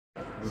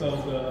So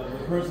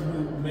the person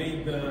who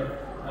made the,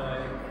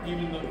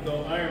 even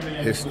though Iron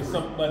Man was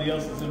somebody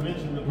else's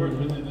invention, the person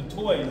who did the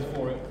toys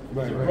for it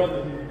was a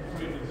brother who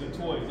created the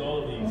toys,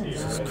 all of these here.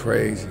 This is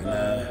crazy,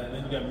 man.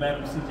 Then you got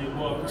Madam C.J.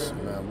 Walker.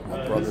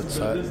 My brother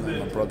Tutt,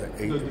 my brother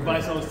The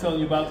device I was telling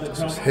you about that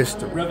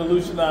history.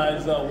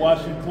 Revolutionized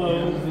washing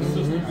clothes. The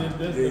sister did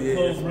this, the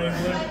clothes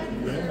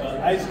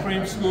wrangler, ice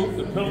cream scoop,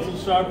 the pencil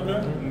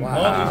sharpener. Wow.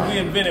 All this we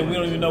invented, we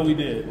don't even know we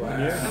did.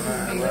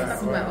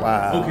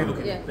 Wow.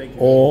 Okay, thank you.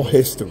 All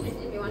history.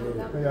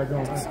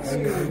 It's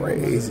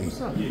crazy.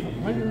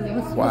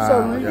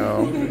 Wow,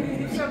 yo.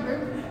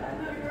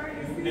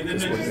 And then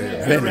there's just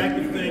an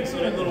interactive thing, so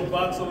that little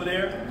box over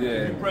there,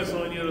 you press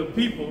on any of the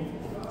people,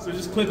 so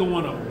just click on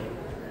one of them.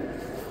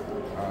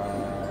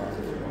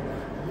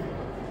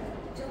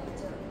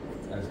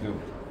 That's good.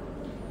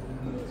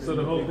 So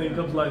the whole thing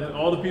comes like that.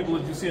 All the people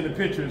that you see in the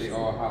pictures, They're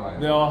all highlighted.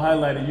 They're all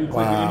highlighted. You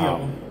click any of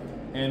them,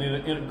 and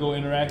it'll go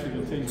interactive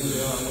and tell you who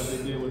they are and what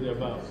they did, what they're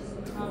about.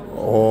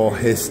 All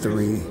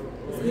history.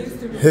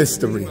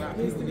 History.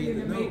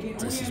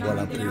 This is what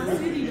I preach.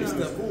 This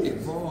stuff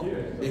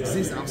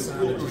exists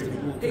outside of just the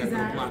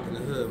block in the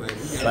hood, man.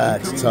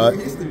 Facts, Tutt.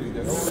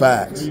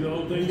 Facts. We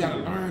gotta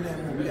learn that.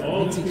 We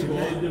gotta teach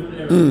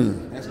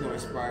it. That's gonna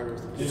inspire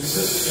us.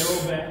 Just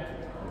arrow back.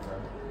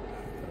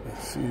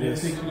 See It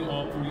this? takes you to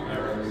all three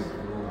arrows.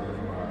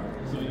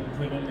 So you can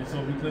click on it. So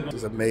if you click on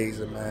It's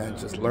amazing, man.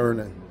 Just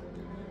learning,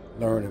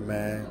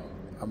 man.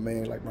 I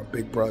mean, like my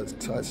big brother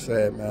Tutt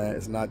said, man,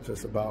 it's not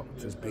just about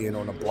just being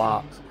on the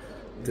blocks.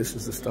 This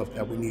is the stuff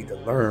that we need to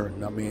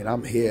learn. I mean,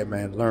 I'm here,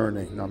 man,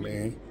 learning. I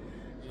mean,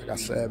 like I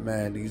said,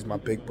 man, these my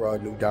big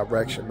brother, New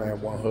Direction,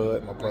 man, One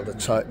Hood, my brother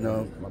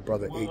Tottenham, my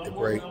brother Eight the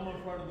Great.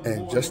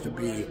 And just to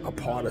be a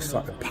part of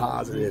something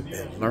positive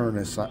and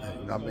learning something,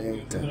 you know what I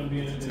mean?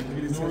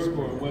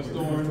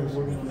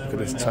 Look at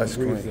this touch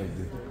screen.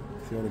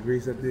 See all the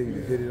grease up there? You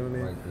can hit it on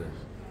there. Like this.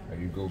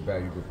 And you go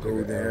back, you go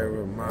Golden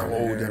era,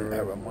 modern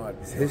era.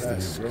 It's history,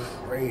 That's bro.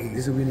 crazy.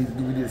 This is what we need to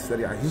do. We need to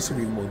study our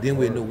history more. Then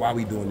we'll know why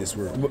we doing this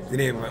work. Then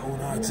they're like, oh,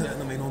 no,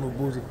 Tottenham ain't on no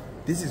bullshit.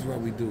 This is why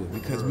we do it.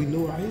 Because we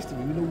know our history.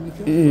 We know where we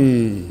come from. You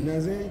know what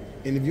I'm saying?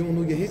 And if you don't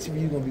know your history,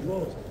 you're going to be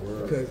lost.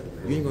 Because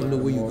you ain't going to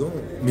know where you're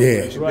going.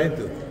 Yeah. What you been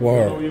through.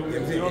 Word. You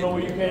don't know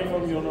where you came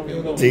from, you don't know where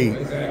you're going. Deep.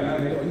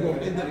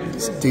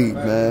 It's deep,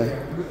 man.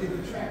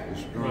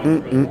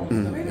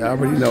 You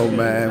already know,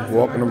 man.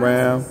 Walking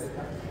around,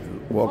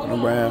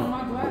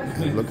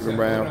 looking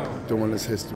around, doing this history.